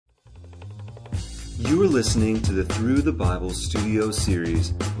You are listening to the Through the Bible studio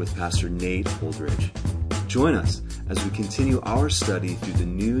series with Pastor Nate Holdridge. Join us as we continue our study through the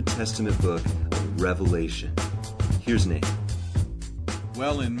New Testament book of Revelation. Here's Nate.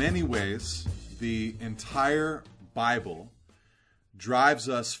 Well, in many ways, the entire Bible drives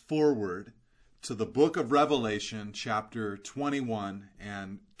us forward to the book of Revelation, chapter 21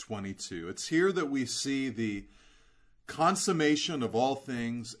 and 22. It's here that we see the consummation of all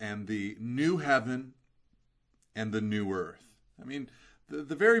things and the new heaven and the new earth. I mean,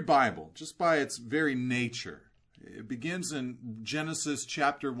 the very Bible, just by its very nature, it begins in Genesis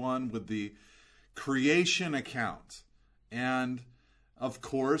chapter 1 with the creation account. And, of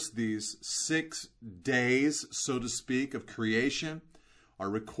course, these 6 days, so to speak, of creation are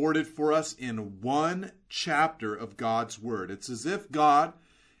recorded for us in one chapter of God's Word. It's as if God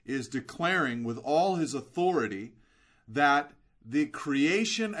is declaring with all his authority that the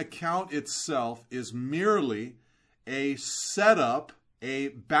creation account itself is merely a setup, a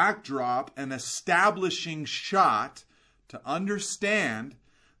backdrop, an establishing shot to understand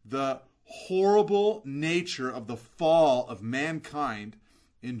the horrible nature of the fall of mankind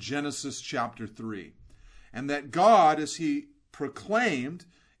in Genesis chapter 3. And that God, as he proclaimed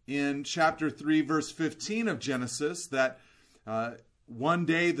in chapter 3, verse 15 of Genesis, that one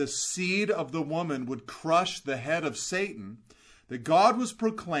day the seed of the woman would crush the head of Satan, that God was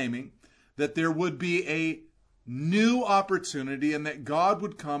proclaiming that there would be a new opportunity and that God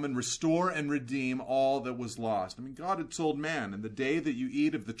would come and restore and redeem all that was lost. I mean, God had told man, in the day that you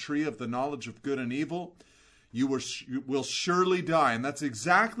eat of the tree of the knowledge of good and evil, you will surely die. And that's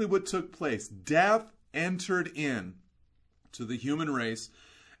exactly what took place. Death entered in to the human race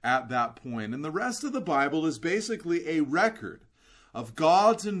at that point. And the rest of the Bible is basically a record of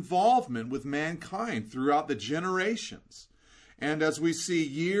God's involvement with mankind throughout the generations. And as we see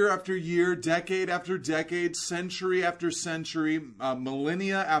year after year, decade after decade, century after century,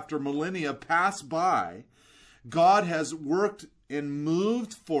 millennia after millennia pass by, God has worked and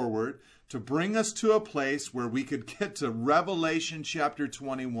moved forward to bring us to a place where we could get to Revelation chapter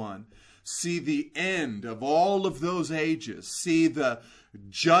 21, see the end of all of those ages, see the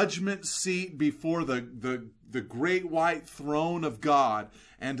judgment seat before the great white throne of God,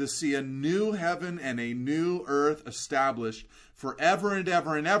 and to see a new heaven and a new earth established forever and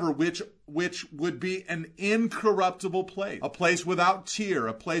ever and ever, which would be an incorruptible place, a place without tear,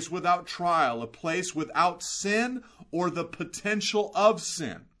 a place without trial, a place without sin or the potential of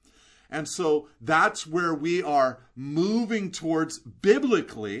sin. And so that's where we are moving towards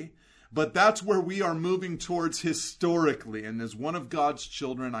biblically, but that's where we are moving towards historically. And as one of God's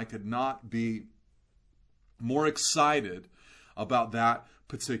children, I could not be more excited about that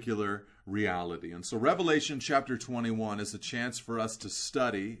particular reality. And so Revelation chapter 21 is a chance for us to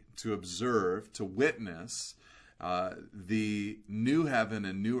study, to observe, to witness the new heaven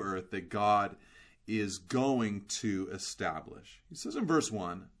and new earth that God is going to establish. He says in verse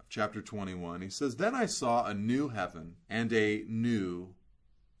 1 of chapter 21, he says, "Then I saw a new heaven and a new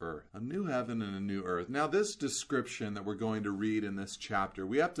earth." A new heaven and a new earth. Now this description that we're going to read in this chapter,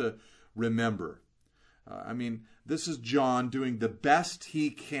 we have to remember. This is John doing the best he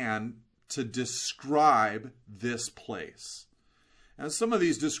can to describe this place. And some of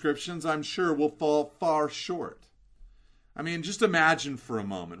these descriptions, I'm sure, will fall far short. Just imagine for a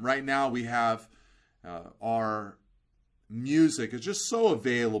moment. Right now we have our music is just so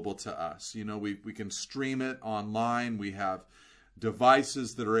available to us. We can stream it online. We have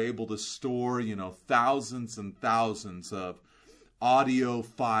devices that are able to store, thousands and thousands of audio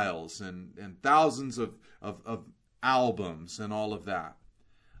files and thousands of albums and all of that.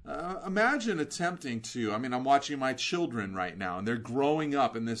 Imagine attempting to, I'm watching my children right now, and they're growing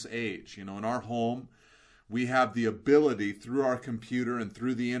up in this age. In our home, we have the ability through our computer and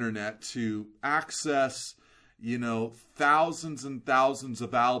through the internet to access, thousands and thousands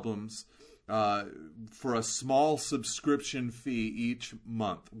of albums for a small subscription fee each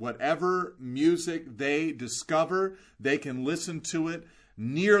month. Whatever music they discover, they can listen to it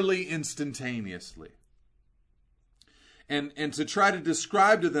nearly instantaneously. And to try to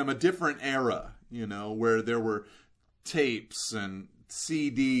describe to them a different era, where there were tapes and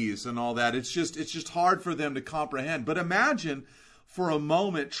CDs and all that, it's just hard for them to comprehend. But imagine for a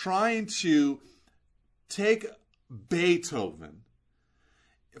moment trying to take Beethoven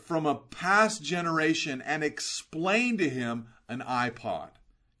from a past generation and explain to him an iPod.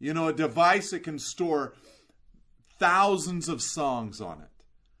 A device that can store thousands of songs on it.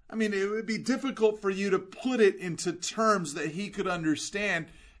 It would be difficult for you to put it into terms that he could understand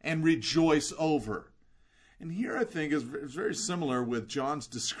and rejoice over. And here I think is very similar with John's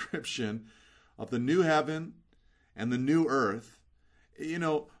description of the new heaven and the new earth,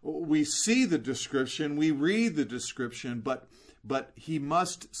 we see the description, we read the description, but he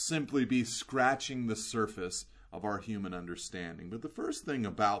must simply be scratching the surface of our human understanding. But the first thing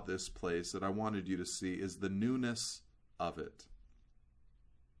about this place that I wanted you to see is the newness of it.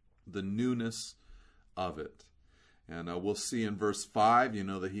 The newness of it. And we'll see in verse 5,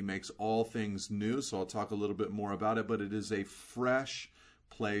 that he makes all things new, so I'll talk a little bit more about it, but it is a fresh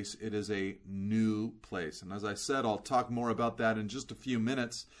place. It is a new place. And as I said, I'll talk more about that in just a few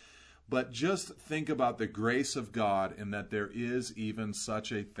minutes. But just think about the grace of God in that there is even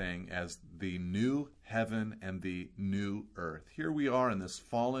such a thing as the new heaven and the new earth. Here we are in this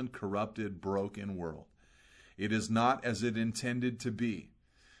fallen, corrupted, broken world. It is not as it intended to be.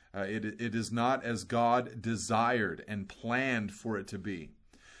 It is not as God desired and planned for it to be.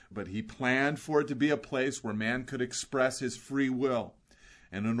 But he planned for it to be a place where man could express his free will.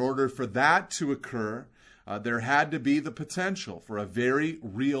 And in order for that to occur, there had to be the potential for a very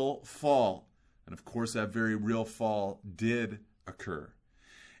real fall. And of course, that very real fall did occur.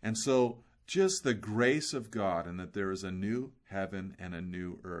 And so, just the grace of God and that there is a new heaven and a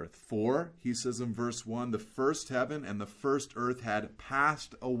new earth. For, he says in verse 1, the first heaven and the first earth had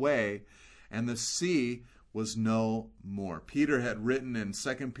passed away, and the sea was no more. Peter had written in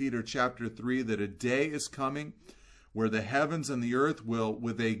 2 Peter chapter 3 that a day is coming where the heavens and the earth will,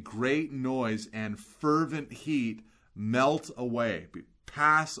 with a great noise and fervent heat, melt away,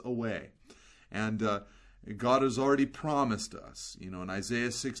 pass away. And God has already promised us, in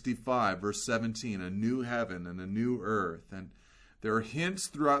Isaiah 65, verse 17, a new heaven and a new earth. And there are hints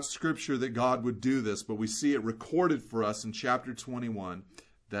throughout Scripture that God would do this, but we see it recorded for us in chapter 21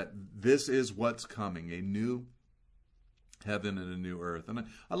 that this is what's coming, a new heaven and a new earth. And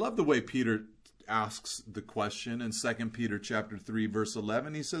I love the way Peter asks the question in 2 Peter chapter 3, verse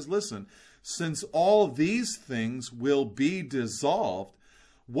 11. He says, listen, since all these things will be dissolved,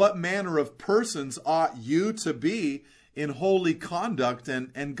 what manner of persons ought you to be in holy conduct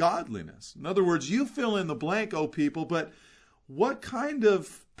and godliness? In other words, you fill in the blank, O people, but what kind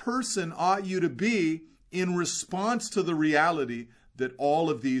of person ought you to be in response to the reality that all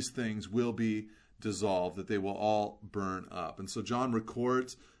of these things will be dissolved, that they will all burn up? And so John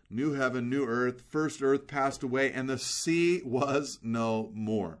records, new heaven, new earth, first earth passed away, and the sea was no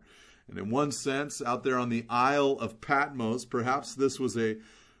more. And in one sense, out there on the Isle of Patmos, perhaps this was a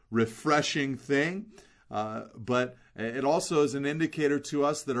refreshing thing, but it also is an indicator to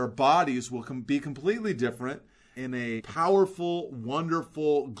us that our bodies will be completely different in a powerful,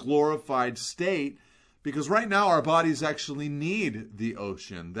 wonderful, glorified state, because right now our bodies actually need the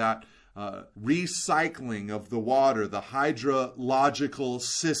ocean, that recycling of the water, the hydrological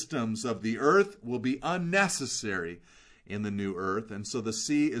systems of the earth will be unnecessary in the new earth, and so the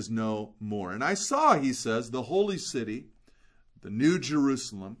sea is no more. And I saw, he says, the holy city, the new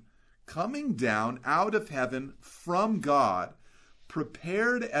Jerusalem, coming down out of heaven from God,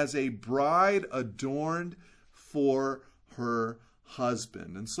 prepared as a bride adorned for her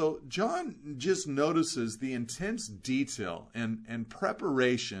husband. And so John just notices the intense detail and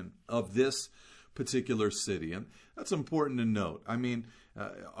preparation of this particular city. And that's important to note. I mean,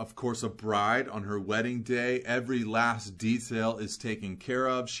 of course, a bride on her wedding day, every last detail is taken care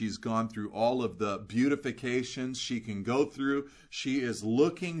of. She's gone through all of the beautifications she can go through. She is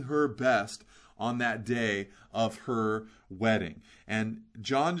looking her best on that day of her wedding. And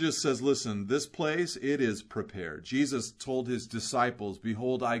John just says, listen, this place, it is prepared. Jesus told his disciples,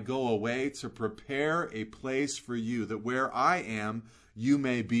 behold, I go away to prepare a place for you, that where I am, you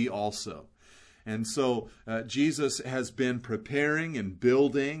may be also. And so Jesus has been preparing and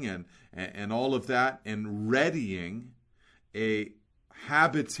building and all of that and readying a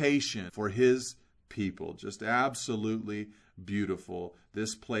habitation for his people. Just absolutely beautiful.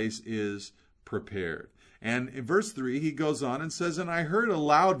 This place is prepared. And in verse 3, he goes on and says, and I heard a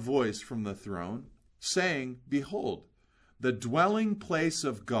loud voice from the throne saying, behold, the dwelling place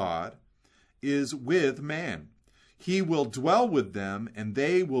of God is with man. He will dwell with them, and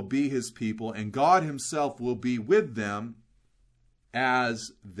they will be his people, and God himself will be with them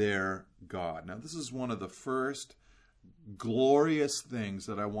as their God. Now, this is one of the first glorious things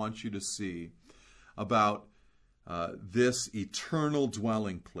that I want you to see about this eternal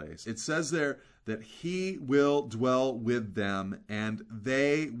dwelling place. It says there that he will dwell with them, and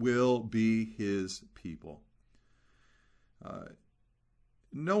they will be his people.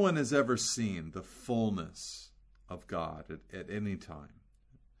 No one has ever seen the fullness of God at any time.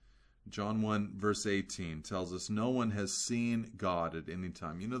 John 1 verse 18 tells us no one has seen God at any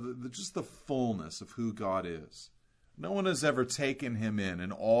time. You know, just the fullness of who God is. No one has ever taken him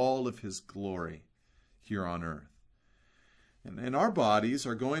in all of his glory here on earth. And our bodies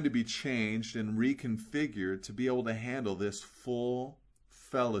are going to be changed and reconfigured to be able to handle this full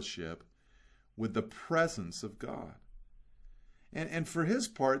fellowship with the presence of God. And for his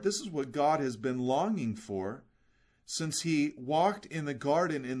part, this is what God has been longing for since he walked in the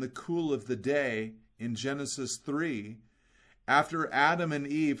garden in the cool of the day in Genesis 3, after Adam and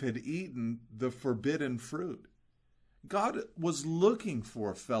Eve had eaten the forbidden fruit. God was looking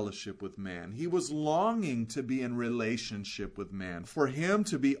for fellowship with man. He was longing to be in relationship with man, for him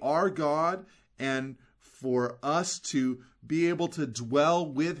to be our God and for us to be able to dwell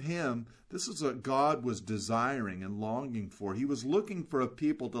with him. This is what God was desiring and longing for. He was looking for a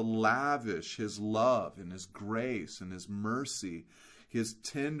people to lavish his love and his grace and his mercy, his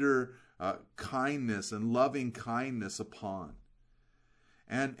tender kindness and loving kindness upon.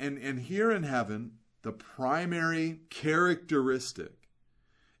 And here in heaven, the primary characteristic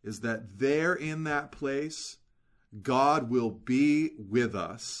is that there in that place, God will be with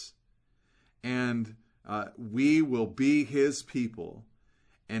us, and we will be his people,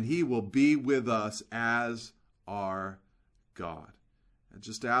 and he will be with us as our God.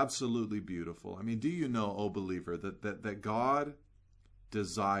 Just absolutely beautiful. I mean, do you know, O believer, that God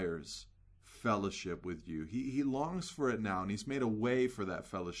desires fellowship with you? He longs for it now, and he's made a way for that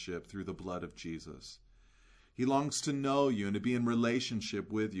fellowship through the blood of Jesus. He longs to know you and to be in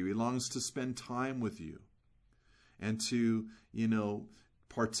relationship with you. He longs to spend time with you and to,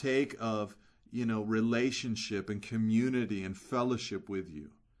 partake of, relationship and community and fellowship with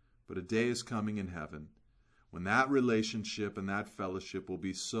you. But a day is coming in heaven when that relationship and that fellowship will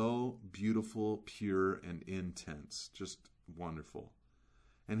be so beautiful, pure, and intense. Just wonderful.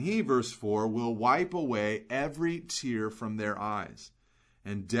 And he, verse 4, will wipe away every tear from their eyes.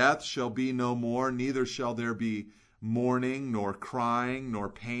 And death shall be no more, neither shall there be mourning, nor crying, nor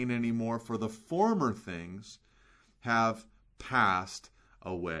pain any more, for the former things have passed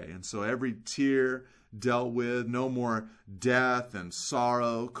away. And so every tear dealt with, no more death and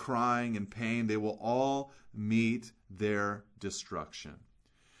sorrow, crying and pain. They will all meet their destruction.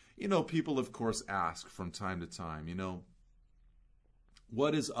 People, of course, ask from time to time,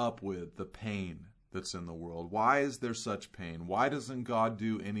 what is up with the pain that's in the world? Why is there such pain? Why doesn't God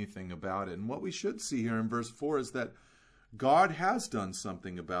do anything about it? And what we should see here in verse 4 is that God has done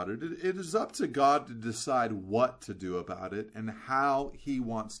something about it. It is up to God to decide what to do about it and how he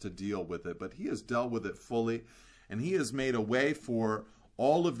wants to deal with it. But he has dealt with it fully, and he has made a way for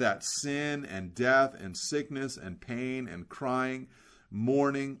all of that sin and death and sickness and pain and crying,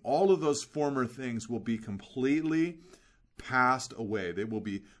 mourning. All of those former things will be completely passed away. They will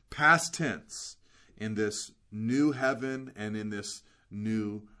be past tense in this new heaven and in this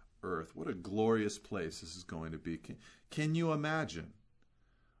new earth. What a glorious place this is going to be. Can you imagine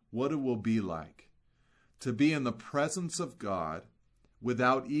what it will be like to be in the presence of God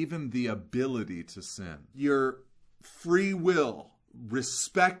without even the ability to sin? Your free will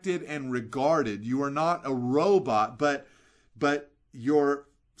respected and regarded. You are not a robot, but your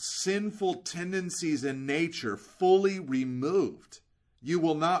sinful tendencies and nature fully removed. You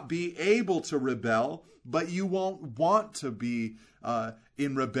will not be able to rebel, but you won't want to be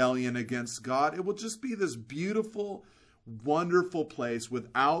in rebellion against God. It will just be this beautiful, wonderful place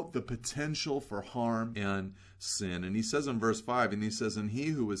without the potential for harm and sin. And he says in verse 5, and he says, and he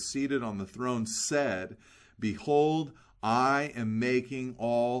who was seated on the throne said, behold, I am making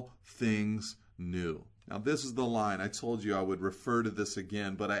all things new. Now, this is the line. I told you I would refer to this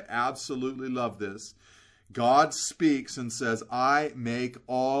again, but I absolutely love this. God speaks and says, I make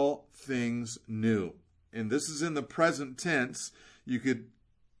all things new. And this is in the present tense. You could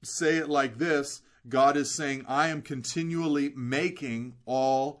say it like this. God is saying, I am continually making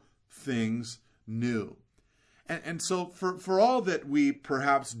all things new. And so for all that we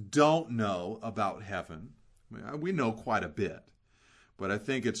perhaps don't know about heaven, we know quite a bit. But I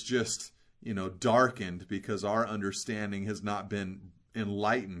think it's just, darkened because our understanding has not been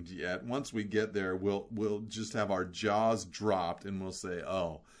enlightened yet. Once we get there, we'll just have our jaws dropped and we'll say,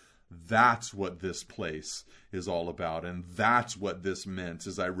 oh, that's what this place is all about. And that's what this meant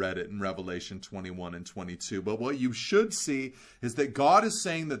as I read it in Revelation 21 and 22. But what you should see is that God is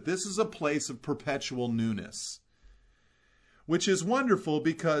saying that this is a place of perpetual newness, which is wonderful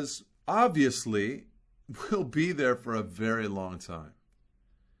because obviously we'll be there for a very long time.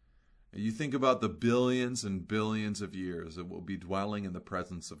 You think about the billions and billions of years that we'll be dwelling in the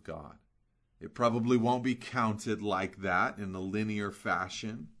presence of God. It probably won't be counted like that in a linear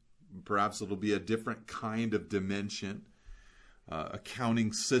fashion. Perhaps it'll be a different kind of dimension.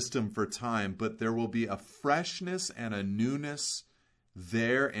 accounting system for time, but there will be a freshness and a newness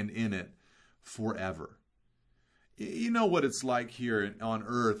there and in it forever. You know what it's like here on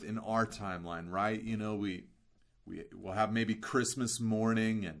earth in our timeline, right? You know, we'll have maybe Christmas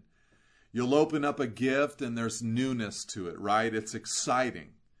morning and you'll open up a gift and there's newness to it, right? It's exciting.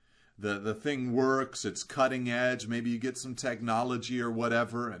 The thing works, it's cutting edge, maybe you get some technology or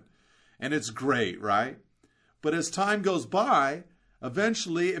whatever, and it's great, right? But as time goes by,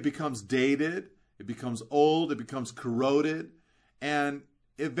 eventually it becomes dated, it becomes old, it becomes corroded, and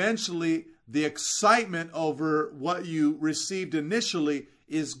eventually the excitement over what you received initially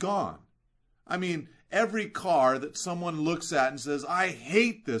is gone. I mean, every car that someone looks at and says, I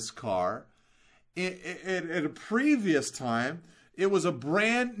hate this car, at a previous time, it was a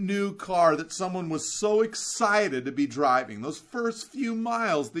brand new car that someone was so excited to be driving. Those first few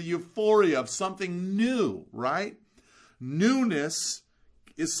miles, the euphoria of something new, right? Newness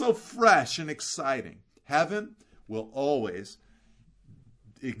is so fresh and exciting. Heaven will always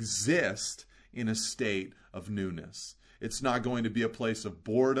exist in a state of newness. It's not going to be a place of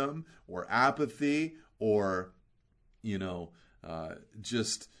boredom or apathy or,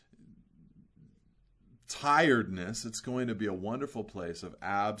 just tiredness. It's going to be a wonderful place of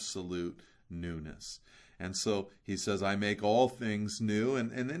absolute newness. And so he says, I make all things new.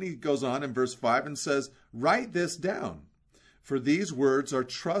 And then he goes on in verse 5 and says, write this down, for these words are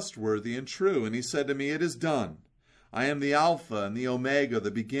trustworthy and true. And he said to me, it is done. I am the Alpha and the Omega, the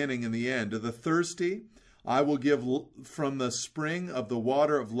beginning and the end. To the thirsty, I will give from the spring of the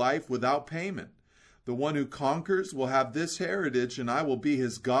water of life without payment. The one who conquers will have this heritage, and I will be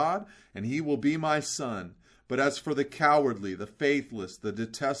his God, and he will be my son. But as for the cowardly, the faithless, the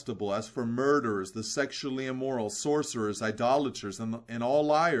detestable, as for murderers, the sexually immoral, sorcerers, idolaters, and all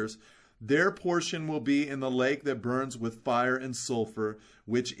liars, their portion will be in the lake that burns with fire and sulfur,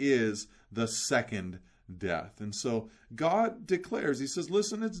 which is the second death. And so God declares, he says,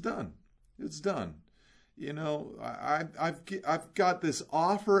 listen, it's done. It's done. I've got this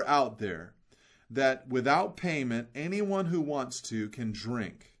offer out there that without payment, anyone who wants to can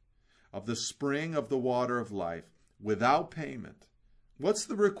drink of the spring of the water of life without payment. What's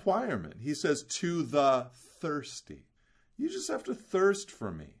the requirement? He says, to the thirsty. You just have to thirst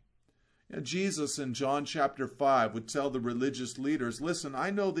for me. Jesus in John chapter 5 would tell the religious leaders, listen,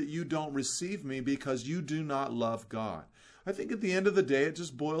 I know that you don't receive me because you do not love God. I think at the end of the day, it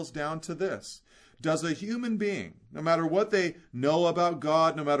just boils down to this. Does a human being, no matter what they know about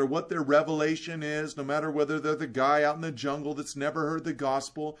God, no matter what their revelation is, no matter whether they're the guy out in the jungle that's never heard the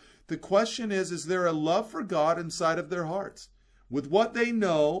gospel, the question is there a love for God inside of their hearts? With what they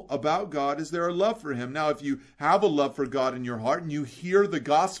know about God, is there a love for him? Now, if you have a love for God in your heart and you hear the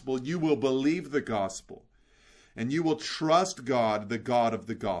gospel, you will believe the gospel. And you will trust God, the God of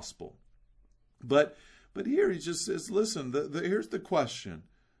the gospel. But here he just says, listen, here's the question.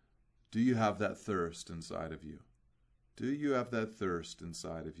 Do you have that thirst inside of you? Do you have that thirst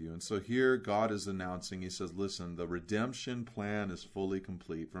inside of you? And so here God is announcing, he says, listen, the redemption plan is fully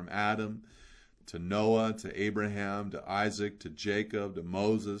complete. From Adam to Noah, to Abraham, to Isaac, to Jacob, to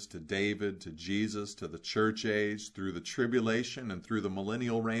Moses, to David, to Jesus, to the church age, through the tribulation and through the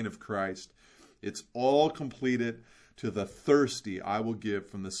millennial reign of Christ. It's all completed. To the thirsty I will give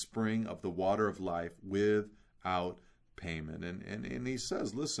from the spring of the water of life without payment. And he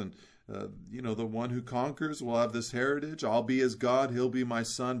says, listen, the one who conquers will have this heritage. I'll be his God, he'll be my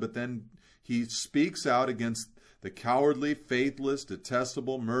son. But then he speaks out against the cowardly, faithless,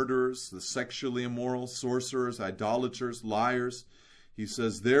 detestable, murderers, the sexually immoral, sorcerers, idolaters, liars. He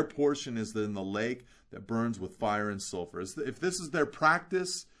says their portion is in the lake that burns with fire and sulfur. If this is their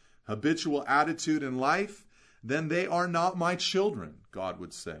practice, habitual attitude in life, then they are not my children, God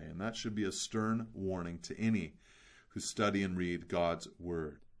would say. And that should be a stern warning to any who study and read God's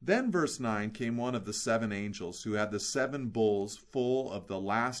word. Then verse 9 came one of the 7 angels who had the 7 bowls full of the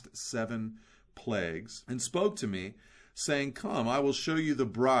last 7 plagues, and spoke to me, saying, Come, I will show you the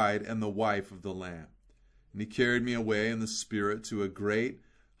bride and the wife of the Lamb. And he carried me away in the Spirit to a great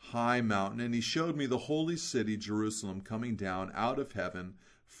high mountain, and he showed me the holy city, Jerusalem, coming down out of heaven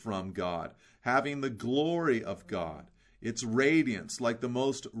from God, having the glory of God, its radiance like the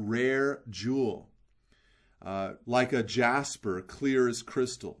most rare jewel, like a jasper, clear as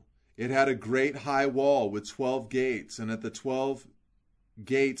crystal. It had a great high wall with 12 gates, and at the 12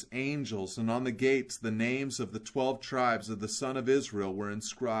 gates angels, and on the gates the names of the 12 tribes of the son of Israel were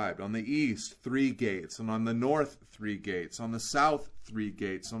inscribed. On the east 3 gates, and on the north 3 gates, on the south 3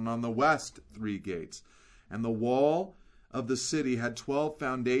 gates, and on the west 3 gates. And the wall of the city had 12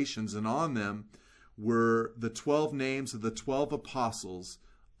 foundations, and on them were the 12 names of the 12 apostles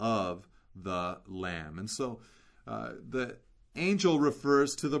of the Lamb. And so the angel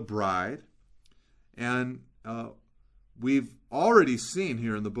refers to the bride, and we've already seen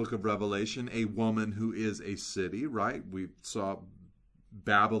here in the book of Revelation a woman who is a city, right? We saw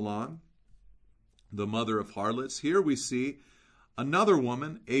Babylon, the mother of harlots. Here we see another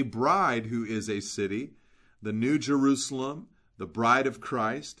woman, a bride who is a city, the New Jerusalem, the bride of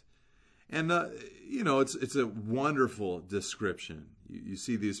Christ. And, it's a wonderful description. You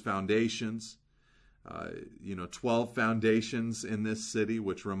see these foundations, 12 foundations in this city,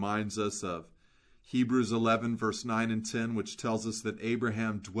 which reminds us of Hebrews 11, verse 9 and 10, which tells us that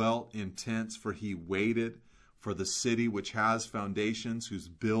Abraham dwelt in tents, for he waited for the city which has foundations, whose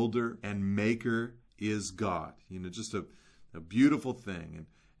builder and maker is God. Just a beautiful thing.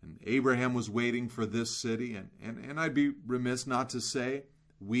 And Abraham was waiting for this city, and I'd be remiss not to say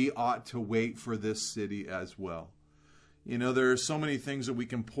we ought to wait for this city as well. There are so many things that we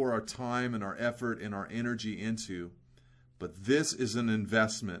can pour our time and our effort and our energy into, but this is an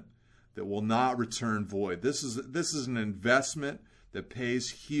investment that will not return void. This is an investment that pays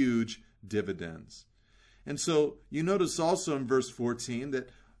huge dividends. And so you notice also in verse 14 that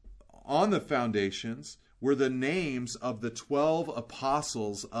on the foundations were the names of the 12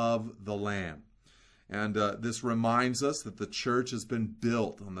 apostles of the Lamb. And this reminds us that the church has been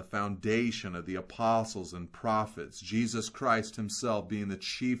built on the foundation of the apostles and prophets, Jesus Christ himself being the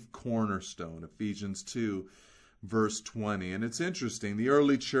chief cornerstone, Ephesians 2, verse 20. And it's interesting, the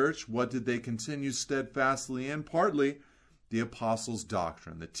early church, what did they continue steadfastly in? Partly the apostles'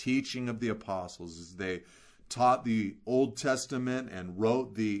 doctrine, the teaching of the apostles, as they taught the Old Testament and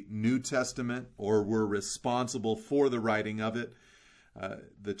wrote the New Testament, or were responsible for the writing of it.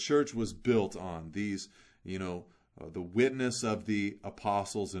 The church was built on these, the witness of the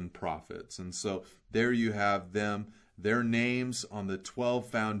apostles and prophets. And so there you have them, their names on the 12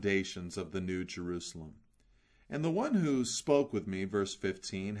 foundations of the New Jerusalem. And the one who spoke with me, verse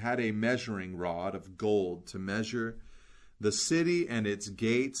 15, had a measuring rod of gold to measure the city and its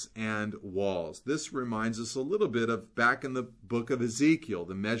gates and walls. This reminds us a little bit of back in the book of Ezekiel,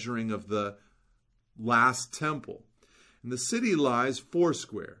 the measuring of the last temple. And the city lies 4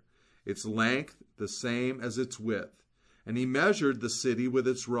 its length the same as its width. And he measured the city with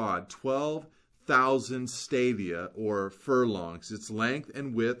its rod, 12,000 stadia, or furlongs. Its length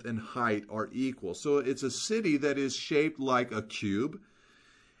and width and height are equal. So it's a city that is shaped like a cube.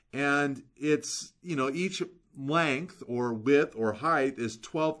 And it's, each length or width or height is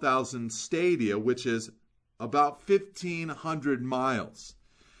 12,000 stadia, which is about 1,500 miles.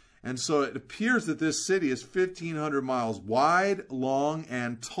 And so it appears that this city is 1,500 miles wide, long,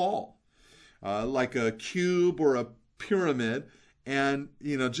 and tall, like a cube or a pyramid, and,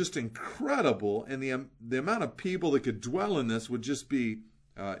 just incredible. And the amount of people that could dwell in this would just be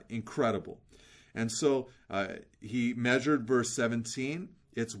incredible. And so he measured, verse 17,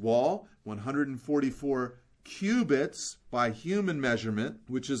 its wall, 144 cubits by human measurement,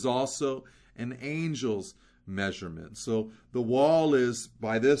 which is also an angel's measurement. So the wall is,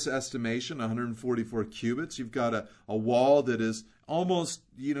 by this estimation, 144 cubits. You've got a wall that is almost,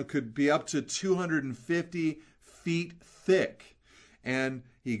 could be up to 250 feet thick. And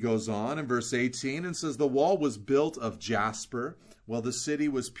he goes on in verse 18 and says, the wall was built of jasper, while the city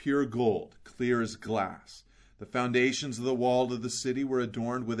was pure gold, clear as glass. The foundations of the wall of the city were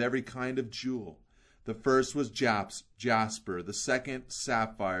adorned with every kind of jewel. The first was jasper, the second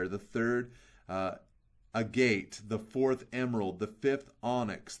sapphire, the third agate, the fourth emerald, the fifth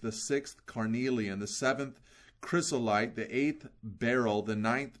onyx, the sixth carnelian, the seventh chrysolite, the eighth beryl, the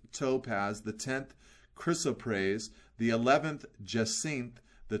ninth topaz, the 10th chrysoprase, the 11th jacinth,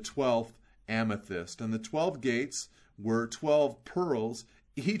 the 12th amethyst. And the 12 gates were 12 pearls,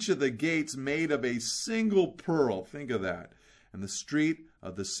 each of the gates made of a single pearl. Think of that. And the street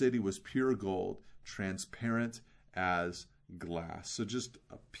of the city was pure gold, transparent as glass. So just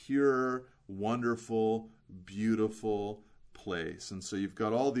a pure, wonderful, beautiful place. And so you've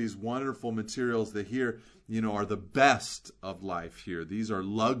got all these wonderful materials that here, are the best of life here. These are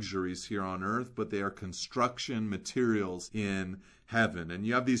luxuries here on earth, but they are construction materials in heaven. And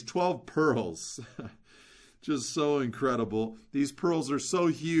you have these 12 pearls. Just so incredible. These pearls are so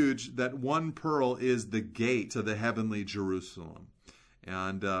huge that one pearl is the gate to the heavenly Jerusalem.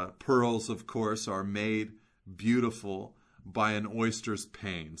 And pearls, of course, are made beautiful by an oyster's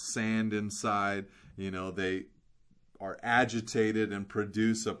pain. Sand inside, they are agitated and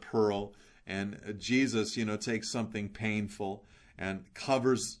produce a pearl. And Jesus, takes something painful and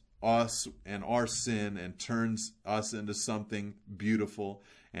covers us and our sin and turns us into something beautiful.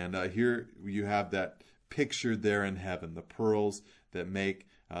 And here you have that pictured there in heaven, the pearls that make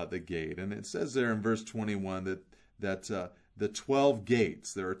the gate. And it says there in verse 21 that the 12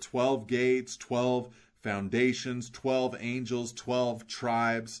 gates, there are 12 gates, 12 foundations, 12 angels, 12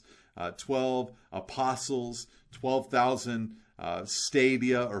 tribes, 12 apostles, 12,000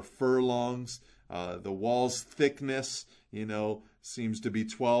 stadia or furlongs. The wall's thickness, seems to be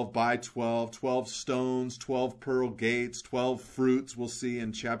 12 by 12, 12 stones, 12 pearl gates, 12 fruits, we'll see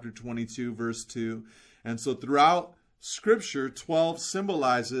in chapter 22, verse 2. And so throughout Scripture, 12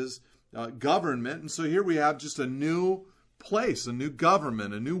 symbolizes government. And so here we have just a new place, a new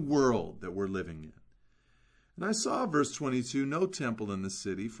government, a new world that we're living in. And I saw, verse 22, no temple in the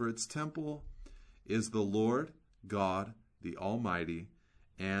city, for its temple is the Lord God, the Almighty,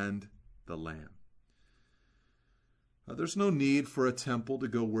 and the Lamb. There's no need for a temple to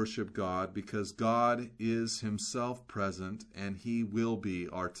go worship God, because God is himself present, and he will be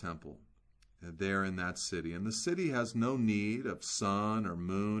our temple there in that city. And the city has no need of sun or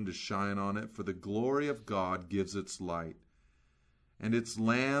moon to shine on it, for the glory of God gives its light. And its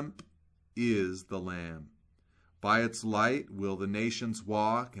lamp is the Lamb. By its light will the nations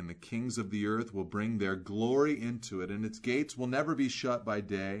walk, and the kings of the earth will bring their glory into it. And its gates will never be shut by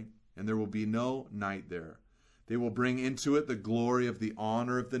day, and there will be no night there. They will bring into it the glory of the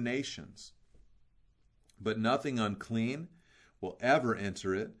honor of the nations. But nothing unclean will ever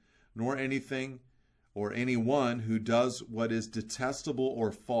enter it, nor anything or anyone who does what is detestable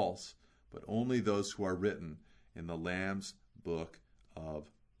or false, but only those who are written in the Lamb's book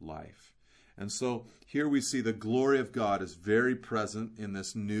of life. And so here we see the glory of God is very present in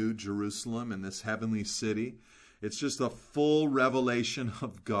this new Jerusalem, in this heavenly city. It's just a full revelation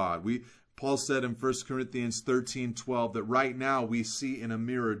of God. Paul said in 1 Corinthians 13:12 that right now we see in a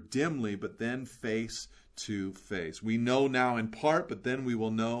mirror dimly, but then face to face. We know now in part, but then we will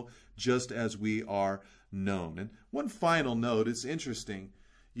know just as we are known. And one final note, it's interesting.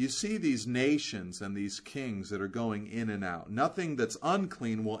 You see these nations and these kings that are going in and out. Nothing that's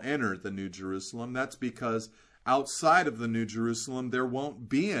unclean will enter the New Jerusalem. That's because outside of the New Jerusalem, there won't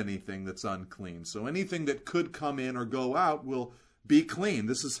be anything that's unclean. So anything that could come in or go out will be clean.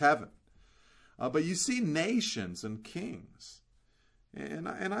 This is heaven. But you see nations and kings. And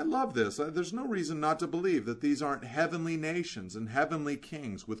I love this. There's no reason not to believe that these aren't heavenly nations and heavenly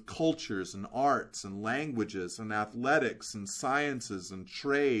kings with cultures and arts and languages and athletics and sciences and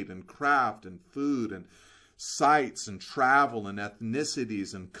trade and craft and food and sights and travel and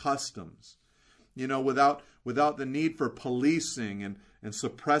ethnicities and customs. Without the need for policing and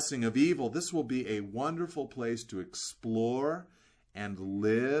suppressing of evil, this will be a wonderful place to explore and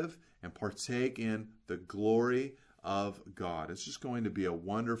live and partake in the glory of God. It's just going to be a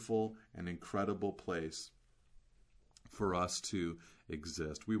wonderful and incredible place for us to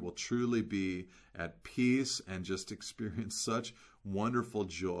exist. We will truly be at peace and just experience such wonderful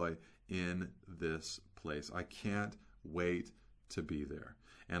joy in this place. I can't wait to be there.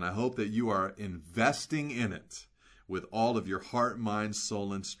 And I hope that you are investing in it with all of your heart, mind,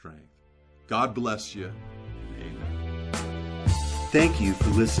 soul, and strength. God bless you. Amen. Thank you for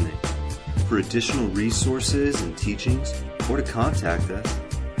listening. For additional resources and teachings, or to contact us,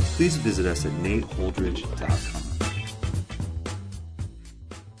 please visit us at nateholdridge.com.